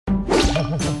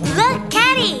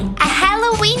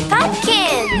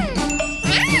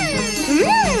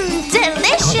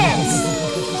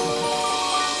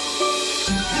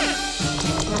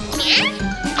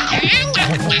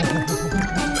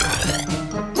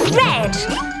orange.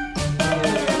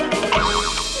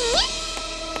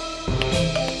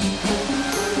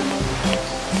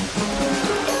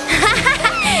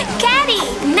 Catty,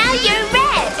 now you're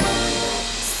red.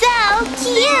 So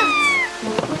cute.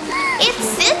 It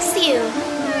suits you.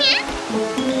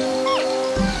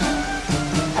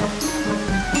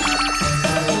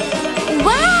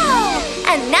 Wow!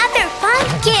 Another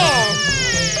pumpkin.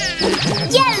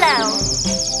 Yellow.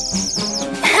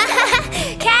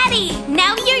 Catty,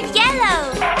 now you're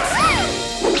yellow.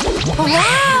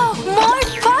 Wow! More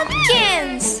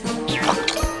pumpkins.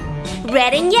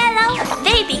 Red and yellow,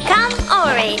 they become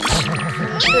orange.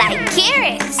 Like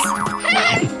carrots.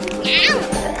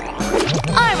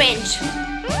 Orange.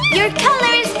 Your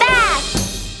color is back!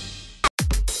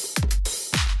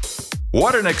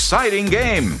 What an exciting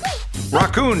game!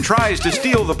 Raccoon tries to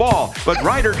steal the ball, but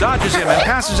Ryder dodges him and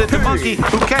passes it to Monkey,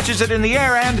 who catches it in the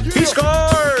air and he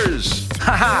scores!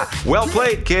 Haha! Well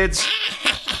played, kids!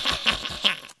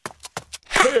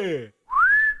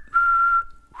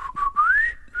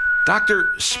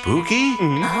 Dr. Spooky?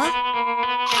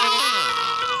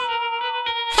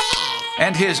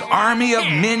 And his army of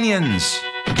minions!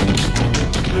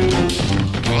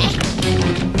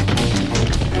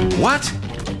 What?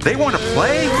 They want to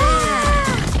play?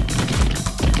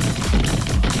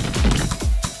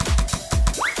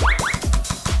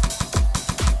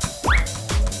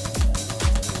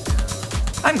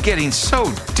 I'm getting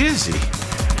so dizzy.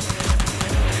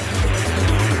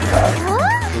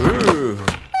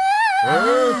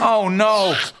 Oh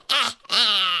no!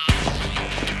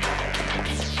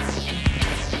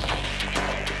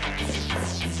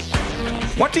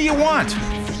 What do you want?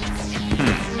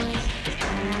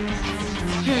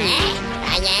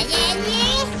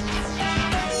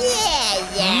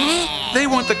 They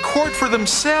want the court for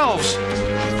themselves.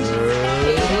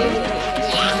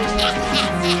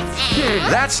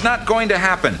 That's not going to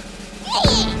happen.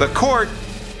 The court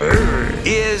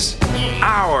is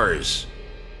ours.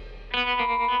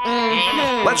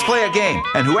 Let's play a game,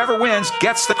 and whoever wins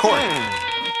gets the court.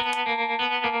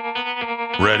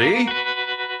 Ready?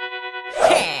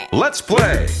 Let's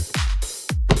play.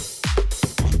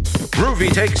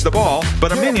 Groovy takes the ball,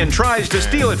 but a minion tries to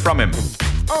steal it from him.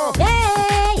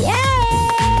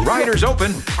 Ryder's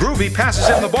open. Groovy passes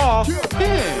him the ball.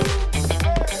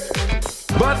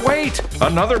 But wait,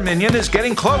 another minion is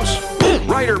getting close.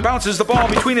 Ryder bounces the ball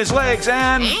between his legs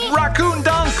and Raccoon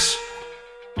dunks.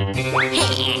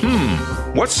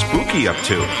 What's Spooky up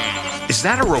to? Is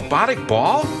that a robotic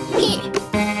ball?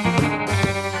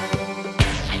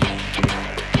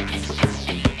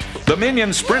 The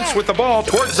minion sprints with the ball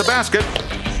towards the basket.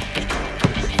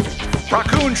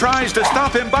 Raccoon tries to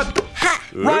stop him, but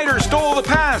Ryder stole the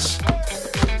pass.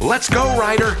 Let's go,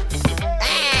 Ryder.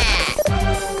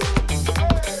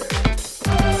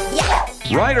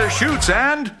 Ryder shoots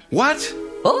and... what?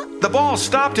 The ball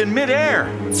stopped in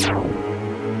midair.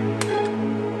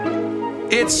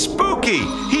 It's Spooky.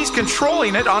 He's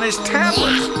controlling it on his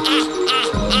tablet.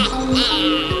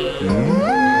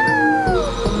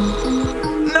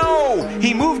 No!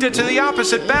 He moved it to the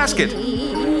opposite basket.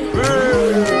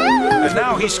 And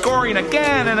now he's scoring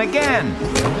again and again.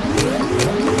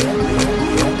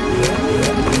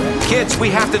 Kids, we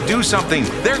have to do something.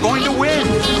 They're going to win.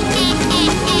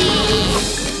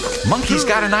 Monkey's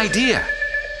got an idea.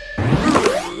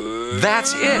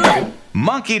 That's it.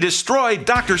 Monkey destroyed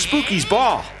Dr. Spooky's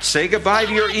ball. Say goodbye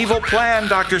to your evil plan,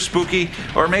 Dr. Spooky.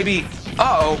 Or maybe,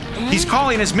 uh-oh, he's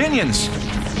calling his minions.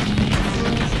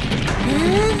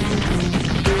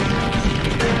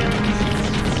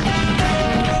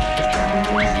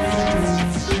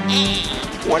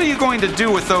 What are you going to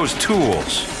do with those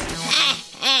tools?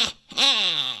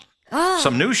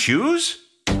 Some new shoes?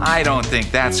 I don't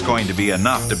think that's going to be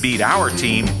enough to beat our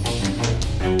team.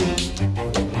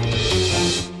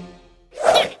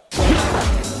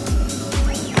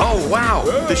 Oh, wow!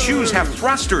 The shoes have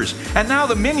thrusters, and now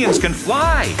the minions can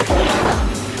fly!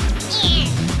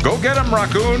 Go get them,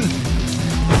 Raccoon!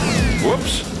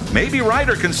 Whoops! Maybe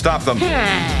Ryder can stop them.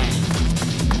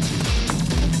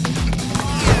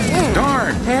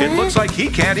 Darn! It looks like he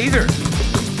can't either.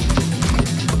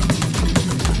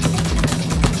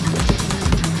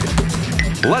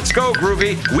 Let's go,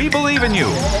 Groovy. We believe in you.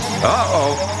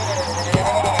 Uh-oh.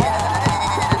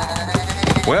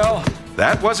 Well,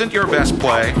 that wasn't your best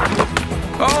play.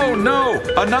 Oh, no!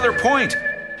 Another point!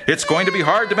 It's going to be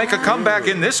hard to make a comeback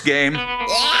in this game.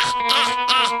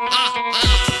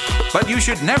 But you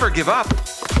should never give up.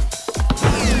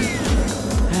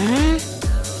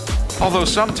 Although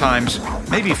sometimes,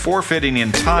 maybe forfeiting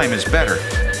in time is better.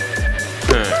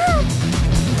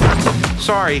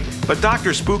 Sorry, but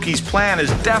Dr. Spooky's plan is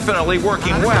definitely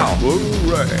working well. All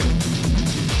right.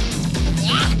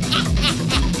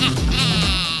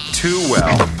 Too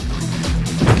well.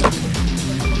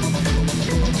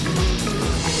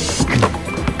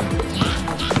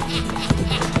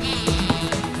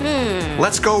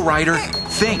 Let's go, Ryder.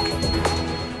 Think.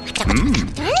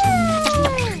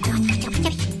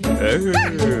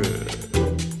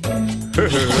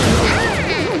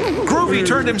 Groovy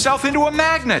turned himself into a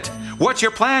magnet. What's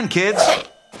your plan, kids?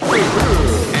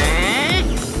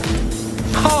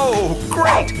 Oh,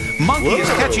 great! Monkey is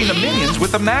catching the minions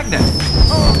with the magnet.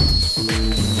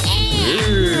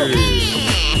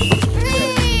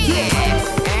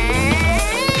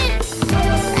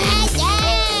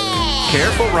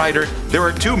 Careful, Ryder. There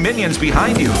are 2 minions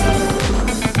behind you.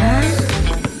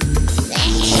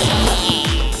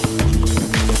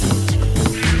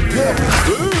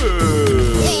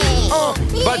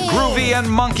 But Groovy and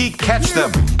Monkey catch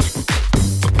them.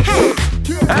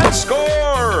 And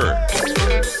score!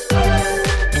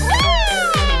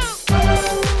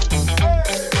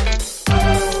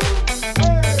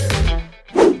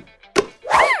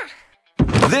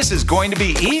 This is going to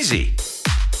be easy.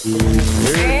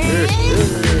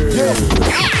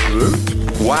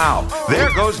 Wow,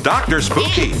 there goes Dr.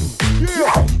 Spooky.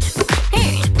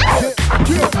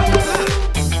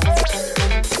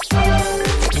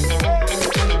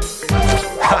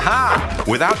 Haha!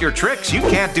 Without your tricks, you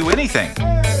can't do anything.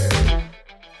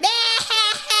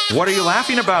 What are you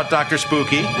laughing about, Dr.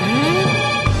 Spooky?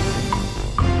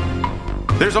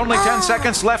 There's only 10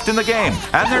 seconds left in the game,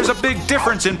 and there's a big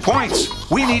difference in points.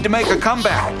 We need to make a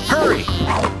comeback. Hurry!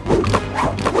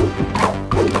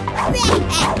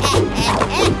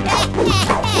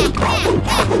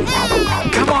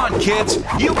 Come on, kids.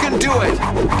 You can do it.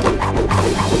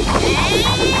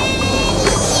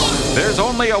 There's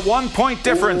only a 1-point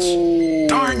difference.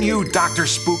 Darn you, Dr.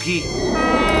 Spooky.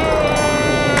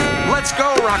 Let's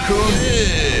go, Raccoon.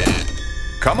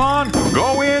 Come on,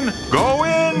 go in, go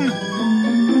in.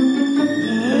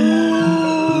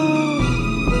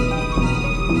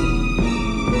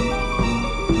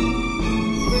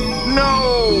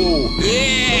 No!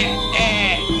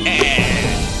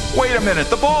 Wait a minute,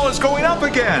 the ball is going up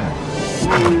again.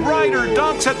 Ryder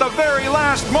dunks at the very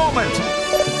last moment.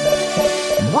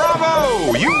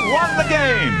 Bravo! You won the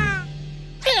game!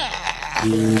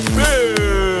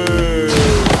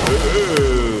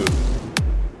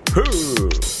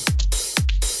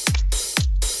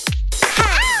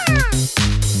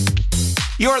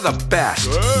 You're the best.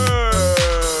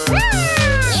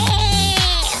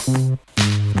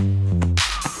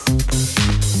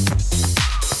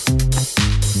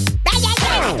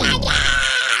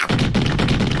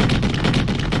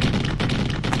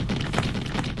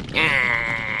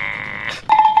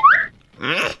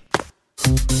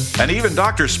 And even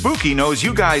Dr. Spooky knows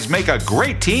you guys make a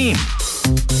great team.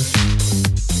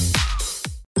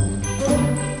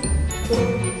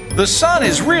 The sun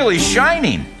is really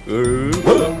shining.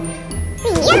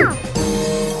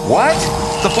 What?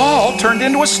 The ball turned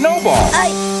into a snowball.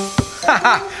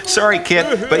 Haha, sorry,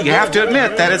 Kit, but you have to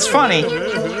admit that it's funny.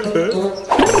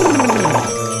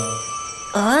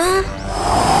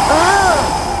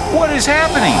 What is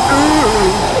happening?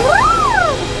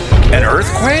 An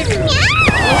earthquake?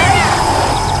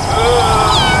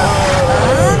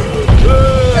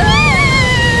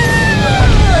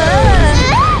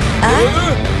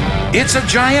 It's a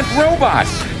giant robot,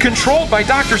 controlled by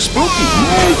Dr. Spooky.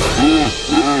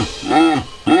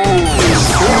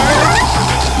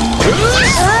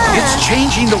 It's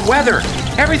changing the weather.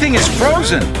 Everything is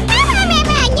frozen.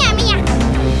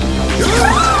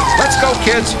 Let's go,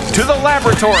 kids, to the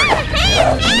laboratory.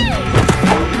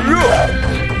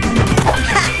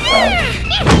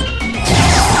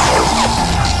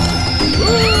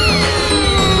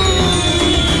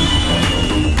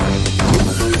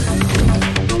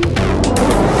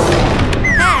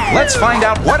 Let's find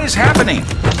out what is happening.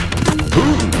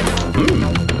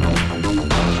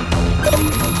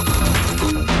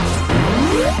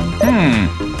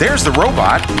 There's the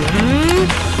robot.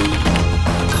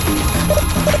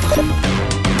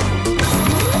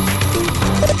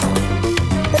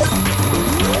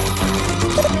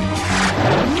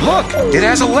 Look, it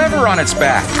has a lever on its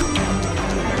back.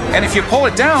 And if you pull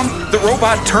it down, the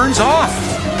robot turns off.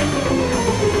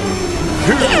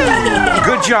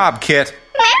 Good job, Kit.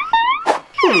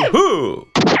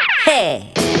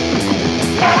 Hey.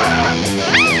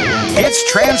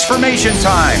 It's transformation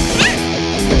time.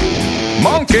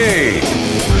 Monkey.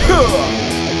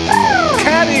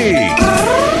 Catty.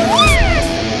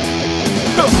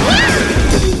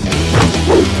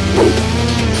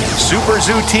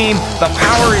 Superzoo team, the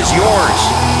power is yours.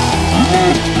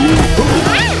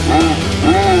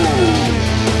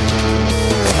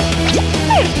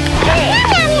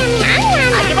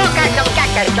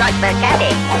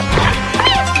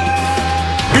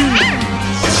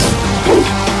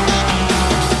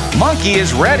 Monkey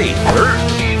is ready.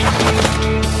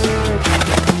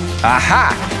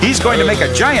 Aha! He's going to make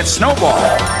a giant snowball.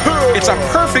 It's a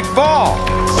perfect ball.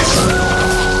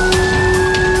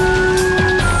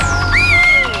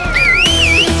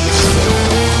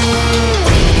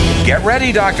 Get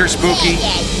ready, Dr. Spooky.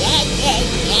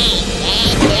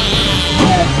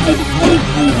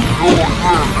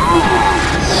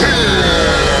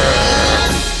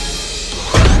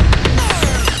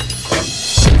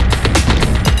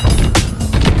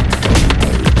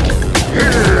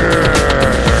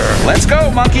 Let's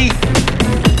go, monkey.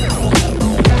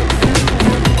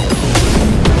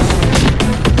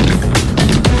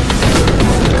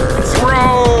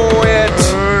 Throw it.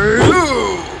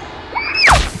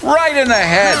 Right in the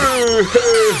head.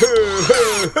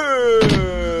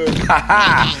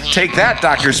 Haha! Take that,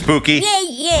 Dr. Spooky.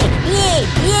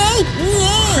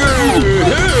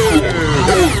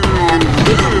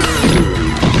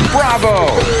 Bravo!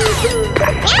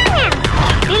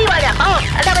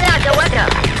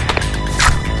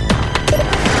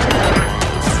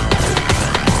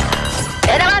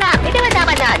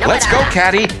 Let's go,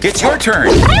 Catty. It's your turn.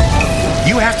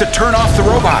 You have to turn off the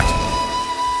robot.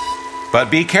 But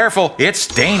be careful, it's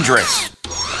dangerous.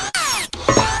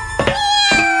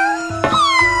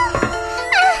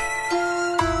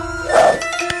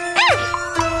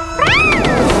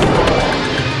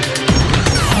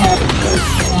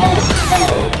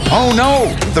 Oh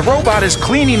no! The robot is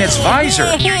cleaning its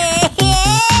visor.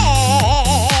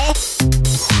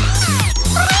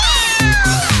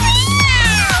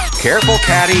 Careful,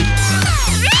 Catty.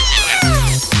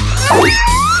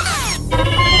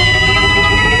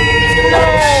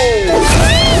 No!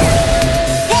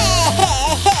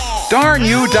 Darn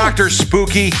you, Dr.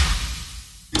 Spooky.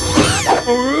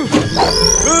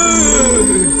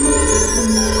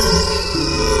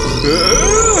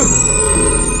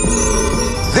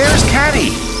 There's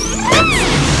Catty.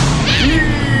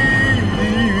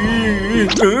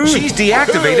 She's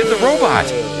deactivated the robot.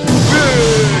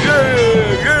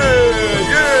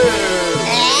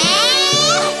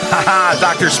 Haha,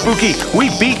 Dr. Spooky, we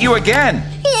beat you again.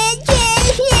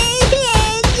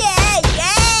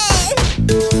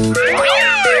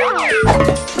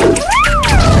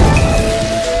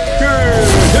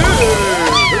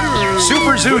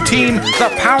 Superzoo team, the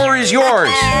power is yours.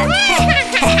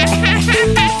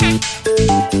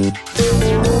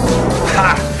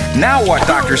 Ha! Now what,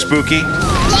 Dr. Spooky?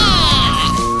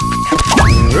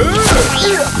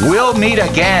 We'll meet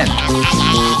again.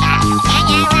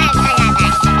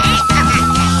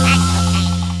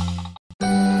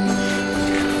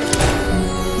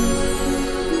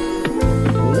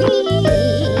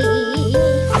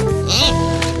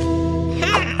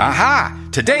 Aha!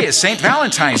 Today is St.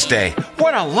 Valentine's Day.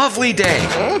 What a lovely day.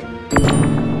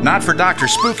 Not for Dr.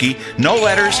 Spooky. No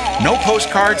letters, no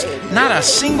postcards, not a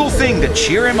single thing to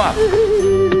cheer him up.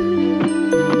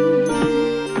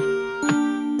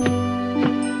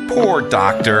 Poor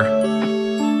doctor.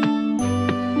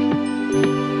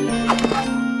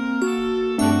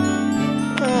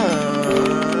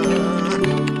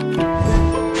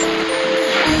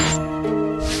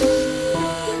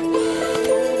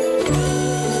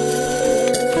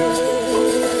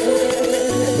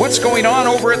 What's going on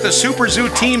over at the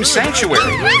Superzoo team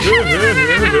sanctuary?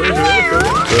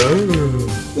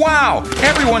 Wow,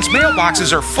 everyone's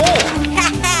mailboxes are full.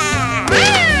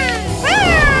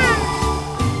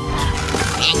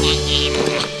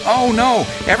 Oh no,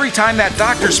 every time that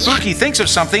Dr. Spooky thinks of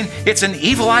something, it's an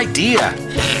evil idea.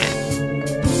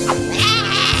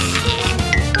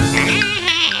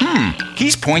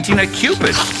 He's pointing at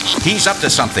Cupid. He's up to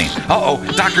something. Uh-oh,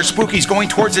 Dr. Spooky's going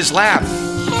towards his lab.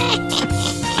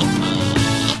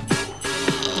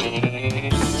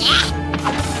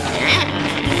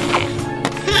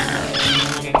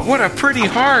 What a pretty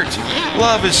heart.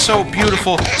 Love is so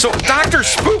beautiful. So, Dr.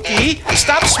 Spooky,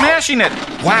 stop smashing it.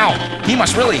 Wow, he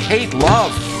must really hate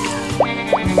love.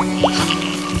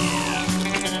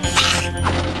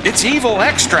 It's evil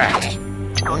extract.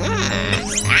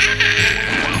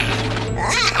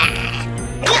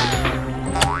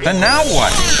 And now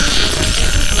what?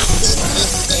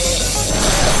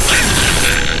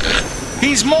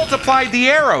 He's multiplied the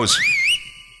arrows.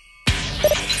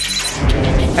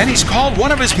 And he's called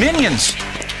one of his minions.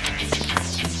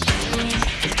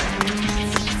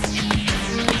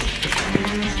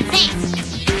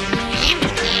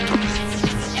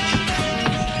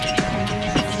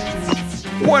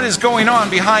 What is going on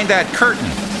behind that curtain?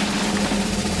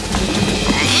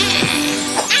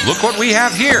 Look what we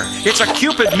have here. It's a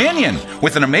Cupid minion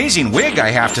with an amazing wig, I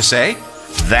have to say.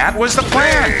 That was the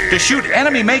plan, to shoot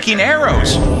enemy-making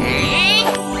arrows.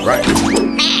 Right.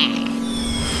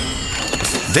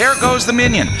 There goes the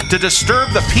minion, to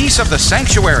disturb the peace of the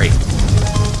sanctuary.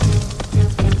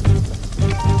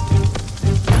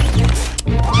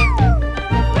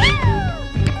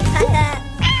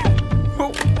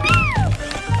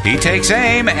 He takes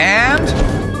aim and...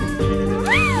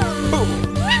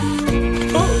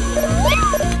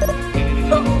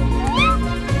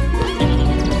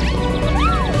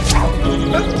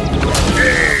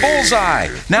 bullseye!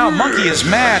 Now Monkey is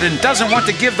mad and doesn't want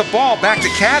to give the ball back to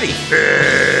Catty.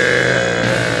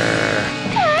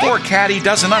 Poor Catty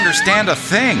doesn't understand a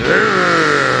thing.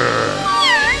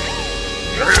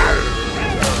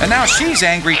 And now she's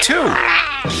angry too.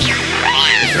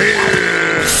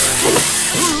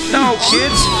 No,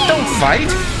 kids, don't fight.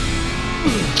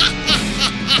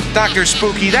 Dr.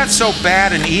 Spooky, that's so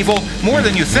bad and evil, more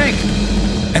than you think.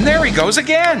 And there he goes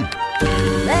again.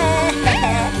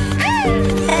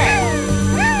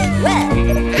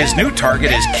 His new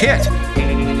target is Kit.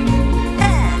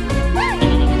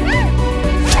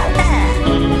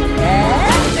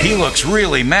 He looks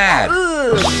really mad.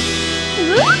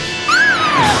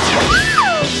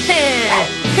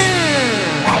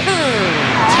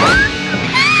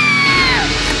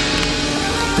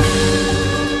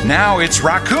 Now it's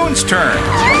Raccoon's turn.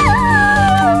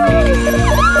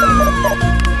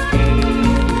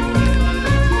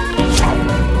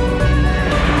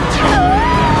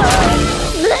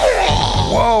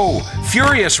 Whoa,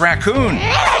 furious Raccoon.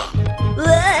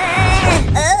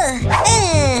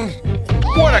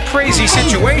 What a crazy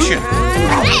situation.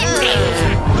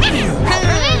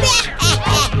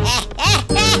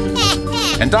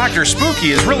 And Dr.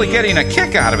 Spooky is really getting a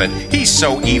kick out of it. He's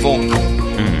so evil.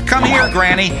 Come here,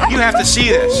 Granny. You have to see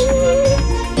this.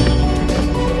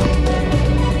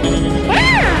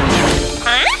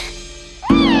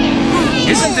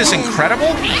 Isn't this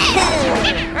incredible?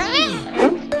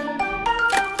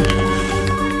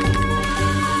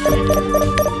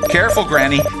 Careful,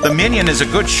 Granny. The minion is a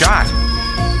good shot.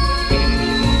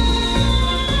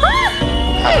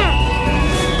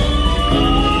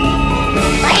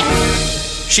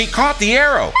 She caught the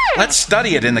arrow. Let's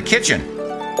study it in the kitchen.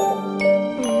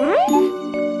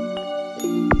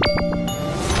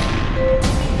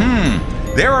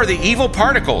 There are the evil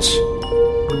particles.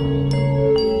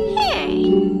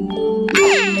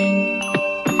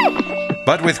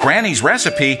 But with Granny's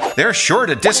recipe, they're sure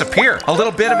to disappear. A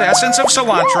little bit of essence of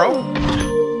cilantro,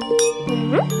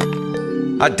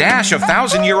 a dash of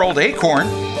 1,000-year-old acorn,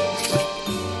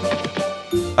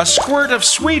 a squirt of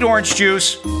sweet orange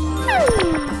juice,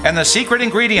 and the secret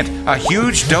ingredient, a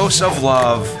huge dose of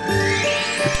love.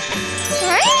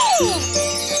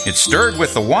 It's stirred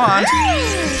with the wand.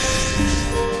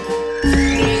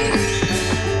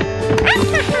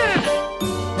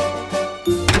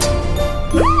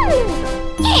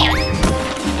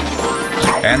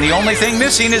 And the only thing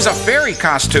missing is a fairy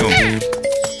costume.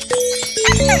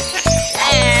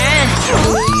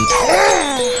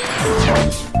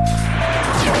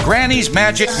 Granny's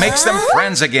magic makes them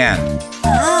friends again.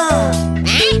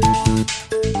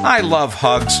 I love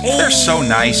hugs. They're so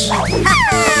nice.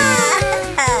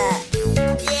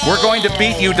 We're going to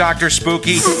beat you, Dr.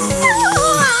 Spooky.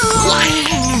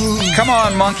 Come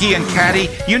on, Monkey and Catty.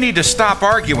 You need to stop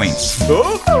arguing.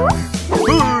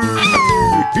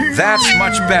 That's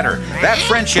much better. That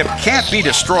friendship can't be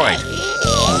destroyed.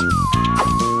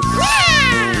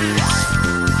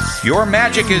 Your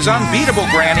magic is unbeatable,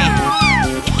 Granny.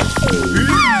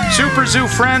 Superzoo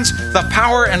friends, the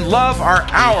power and love are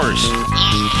ours.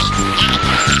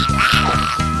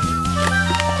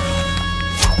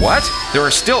 What? There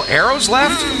are still arrows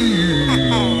left?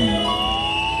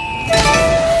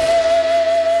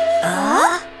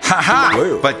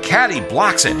 Haha! But Catty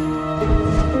blocks it.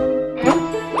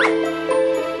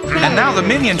 And now the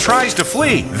minion tries to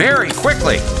flee very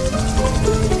quickly.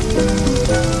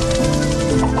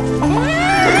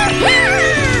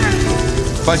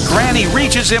 But Granny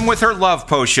reaches him with her love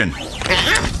potion.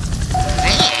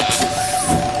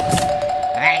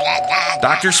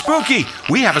 Dr. Spooky,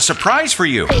 we have a surprise for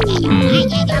you.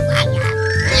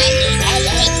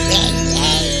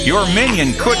 Your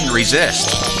minion couldn't resist.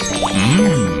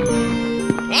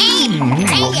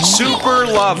 Super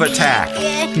love attack.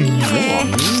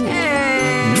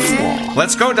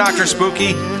 Let's go, Dr.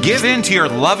 Spooky. Give in to your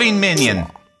loving minion.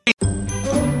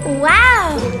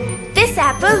 Wow! This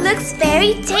apple looks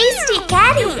very tasty,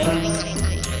 Catty.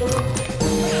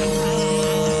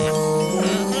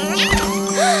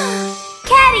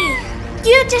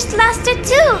 just lost a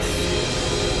tooth.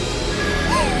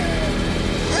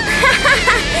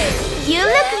 You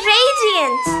look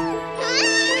radiant.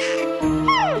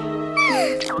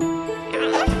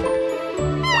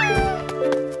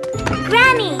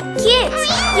 Granny, kids,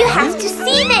 you have to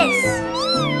see this.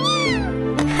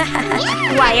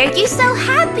 Why are you so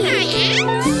happy?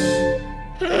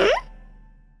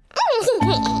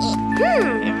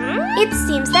 It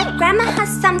seems that Grandma has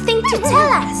something to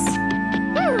tell us.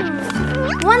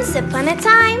 Once upon a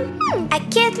time, a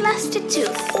kid lost a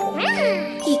tooth.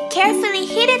 He carefully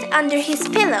hid it under his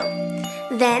pillow.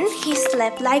 Then he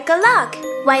slept like a log.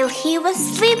 While he was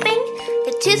sleeping,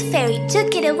 the tooth fairy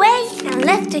took it away and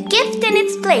left a gift in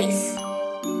its place.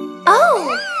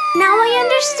 Oh, now I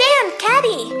understand,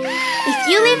 Catty. If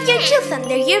you leave your tooth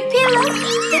under your pillow,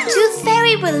 the tooth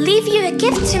fairy will leave you a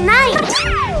gift tonight.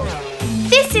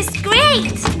 This is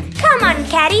great! Come on,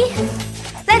 Catty.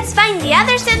 Let's find the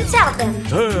others and tell them.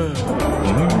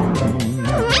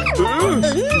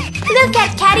 Look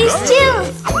at Catty's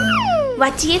tooth.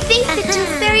 What do you think the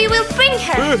tooth fairy will bring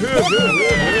her?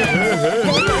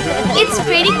 It's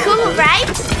pretty cool,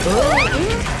 right?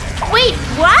 Wait,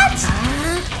 what?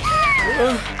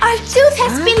 Our tooth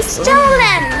has been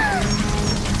stolen!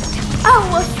 Oh,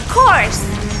 of course!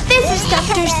 This is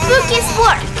Dr. Spooky's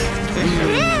work!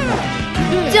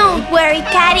 Don't worry,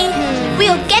 Catty.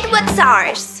 We'll get what's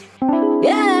ours.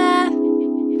 Yeah.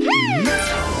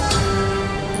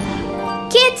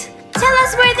 Kit, tell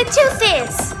us where the tooth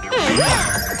is.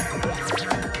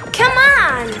 Come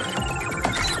on.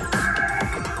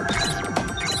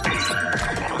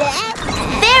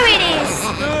 There it is.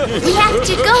 We have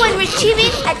to go and retrieve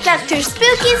it at Dr.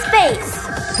 Spooky's base.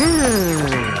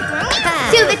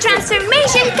 To the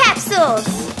transformation capsules.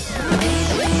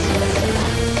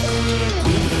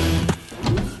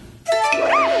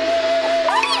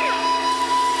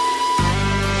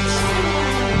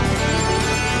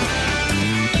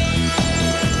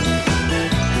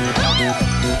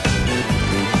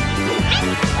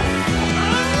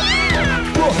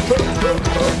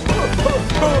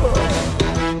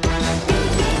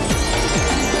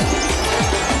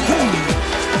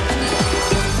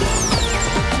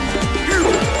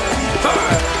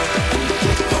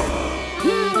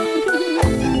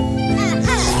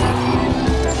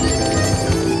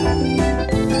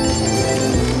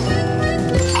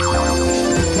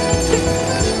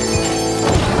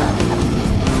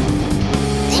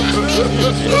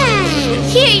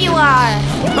 Here you are.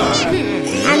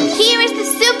 And here is the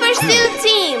Superzoo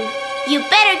team. You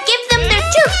better give them their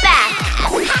tooth back.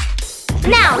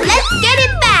 Now let's get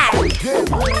it back.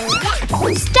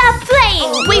 Stop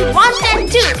playing. We want that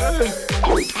tooth.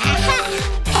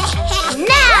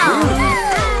 Now.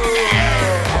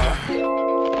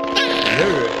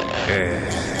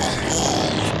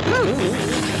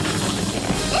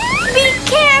 Be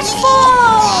careful.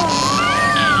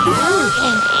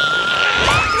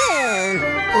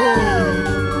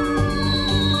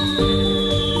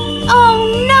 Oh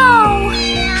no!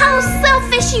 How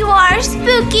selfish you are,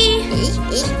 Spooky!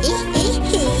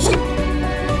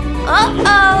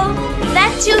 Uh-oh!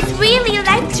 That tooth really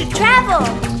likes to travel.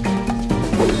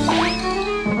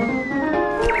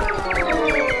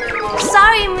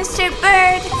 Sorry, Mr.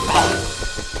 Bird.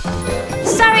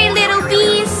 Sorry, little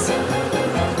bees.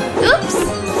 Oops!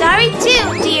 Sorry too,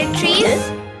 dear trees.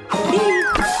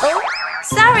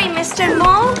 Sorry, Mr.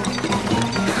 Mole.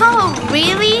 Oh,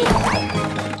 really?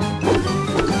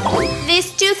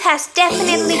 This tooth has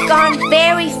definitely gone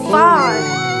very far.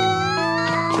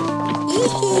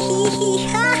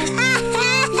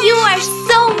 You are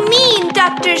so mean,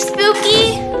 Dr.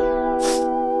 Spooky.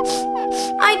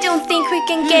 I don't think we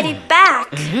can get it back.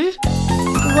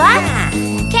 What?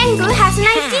 Kangaroo has an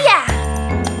idea.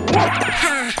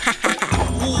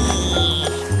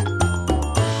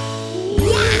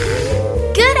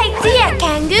 Good idea,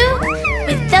 Kangaroo.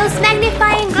 With those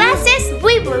magnifying glasses,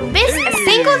 we will miss a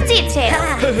single detail.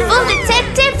 Full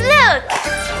detective look!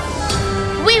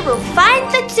 We will find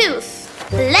the tooth.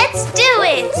 Let's do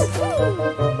it!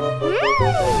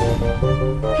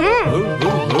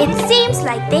 It seems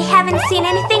like they haven't seen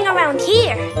anything around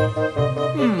here.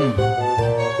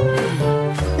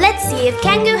 Let's see if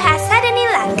Kangaroo has had any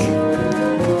luck.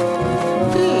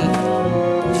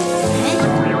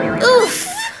 Oof!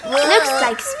 Looks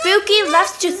like Spooky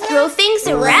loves to throw things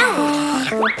around.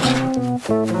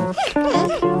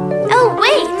 Oh,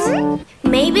 wait!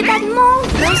 Maybe that mole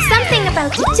knows something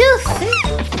about the tooth.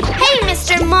 Hey,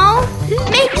 Mr. Mole!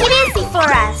 Make it easy for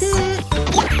us!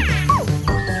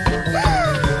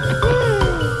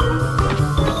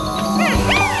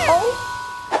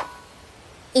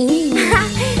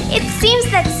 It seems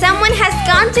that someone has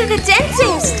gone to the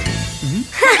dentist.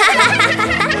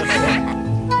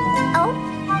 Oh.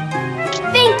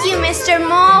 Thank you, Mr.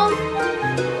 Mole.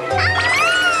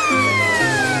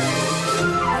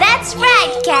 That's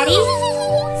right, Catty.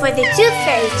 For the Tooth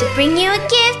Fairy to bring you a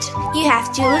gift, you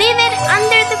have to leave it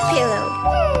under the pillow.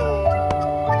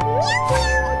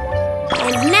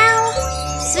 And now,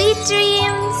 sweet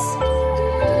dreams.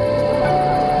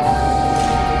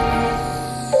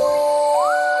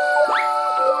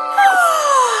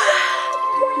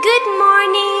 Good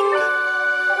morning.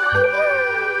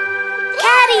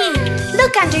 Catty,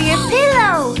 look under your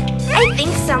pillow. I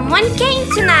think someone came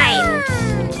tonight.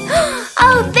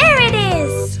 Oh, there it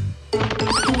is.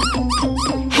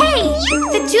 Hey,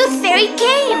 the Tooth Fairy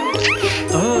came.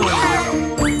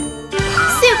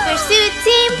 Superzoo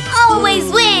team always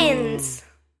wins.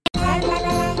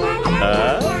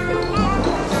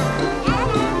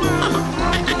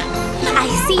 I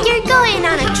see you're going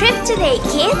on a trip today,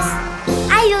 kids.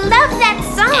 I love that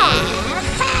song.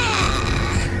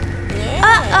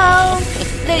 Uh-oh,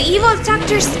 the evil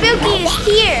Dr. Spooky is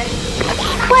here.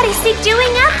 What is he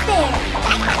doing up there?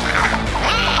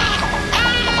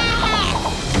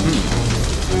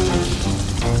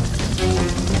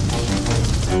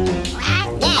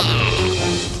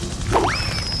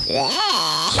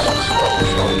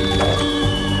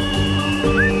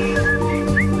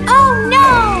 Oh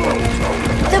no!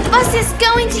 The bus is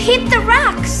going to hit the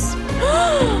rocks.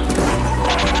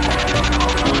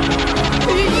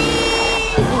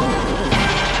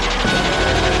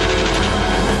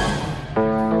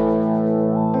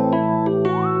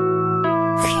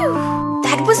 Phew,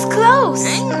 that was close.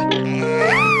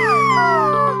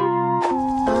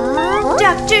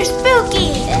 Dr.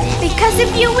 Spooky, because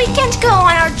of you we can't go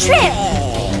on our trip.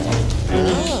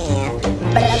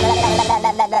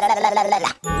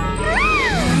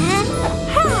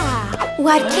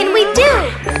 What can we do?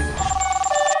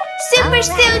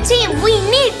 Superzoo team, we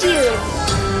need you.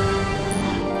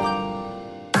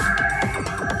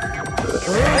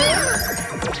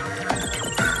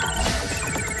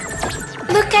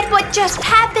 Look at what just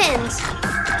happened.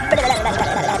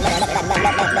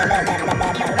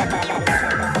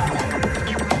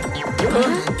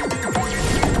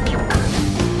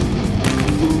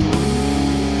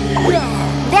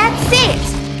 That's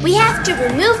it! We have to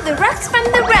remove the rocks from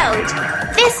the road.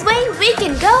 This way we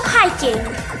can go hiking.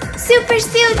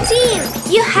 Superzoo team,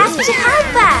 you have to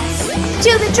help us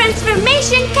to the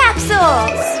transformation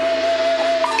capsules.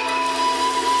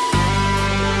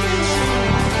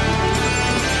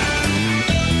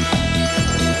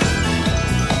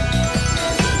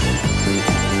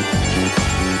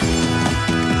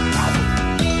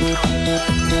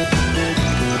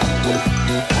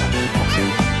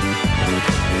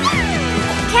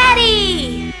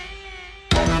 Catty!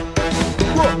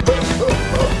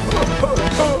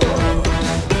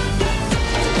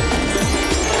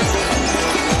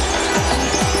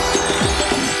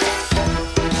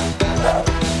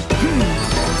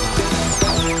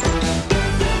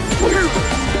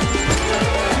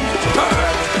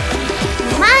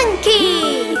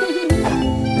 Monkey!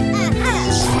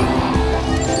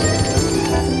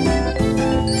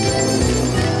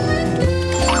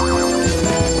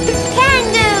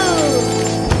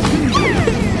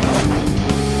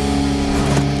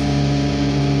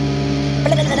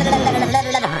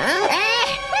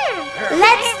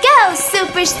 Let's go,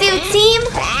 Superzoo team!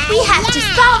 We have to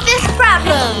solve this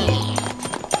problem!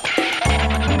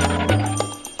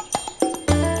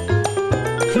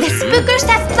 The spookers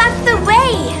have blocked the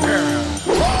way!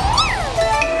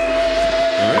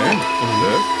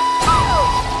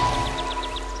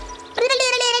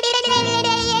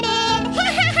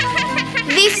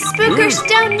 These spookers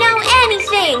don't know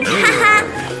anything! Haha!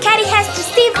 Catty has to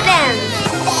save them!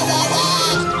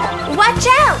 Watch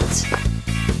out!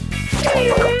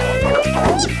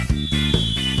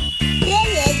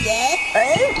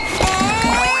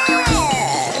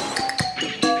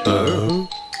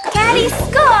 Catty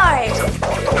scores!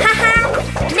 Haha!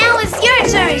 Now it's your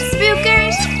turn,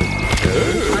 spookers!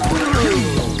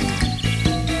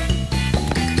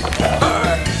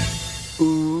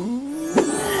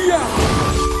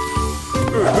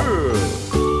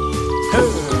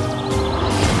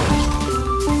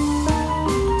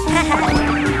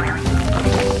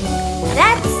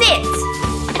 That's it!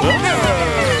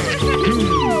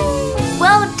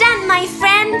 Well done, my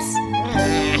friends!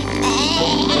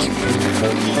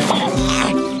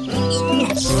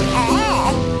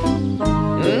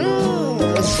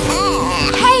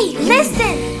 Hey,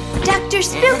 listen! Dr.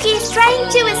 Spooky is trying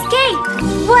to escape!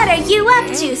 What are you up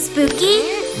to, Spooky?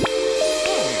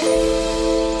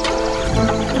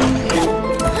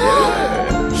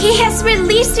 He has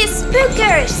released his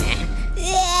spookers!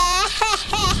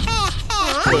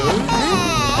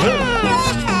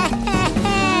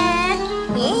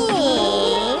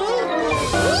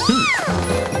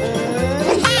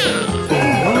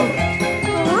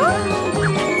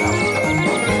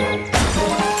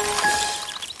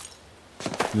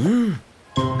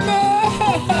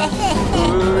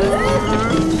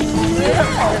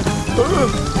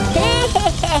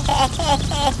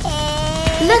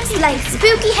 Looks like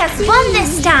Spooky has won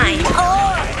this time!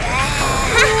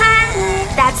 Haha!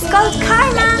 That's called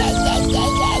karma!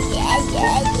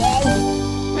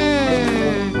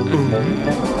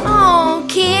 Oh,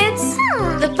 kids!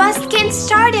 The bus can't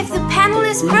start if the panel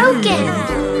is broken!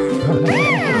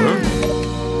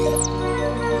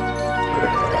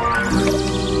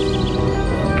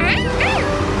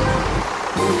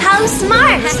 How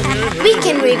smart! We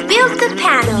can rebuild the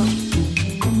panel!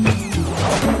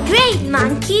 Great,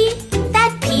 Monkey!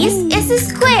 That piece is a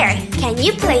square. Can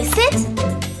you place it?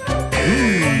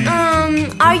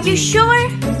 Are you sure?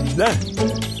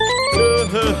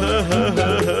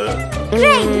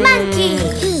 Great, Monkey!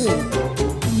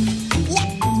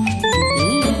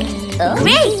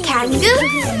 Great, Kangaroo!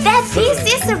 That piece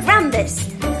is a rhombus.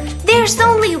 There's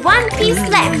only one piece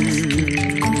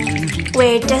left.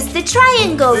 Where does the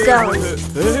triangle go?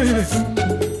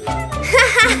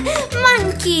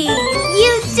 Monkey!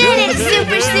 You did it,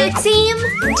 Superzoo team!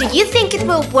 Do you think it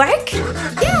will work?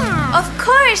 Yeah! Of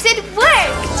course it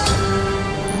worked!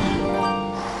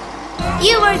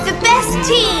 You are the best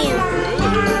team!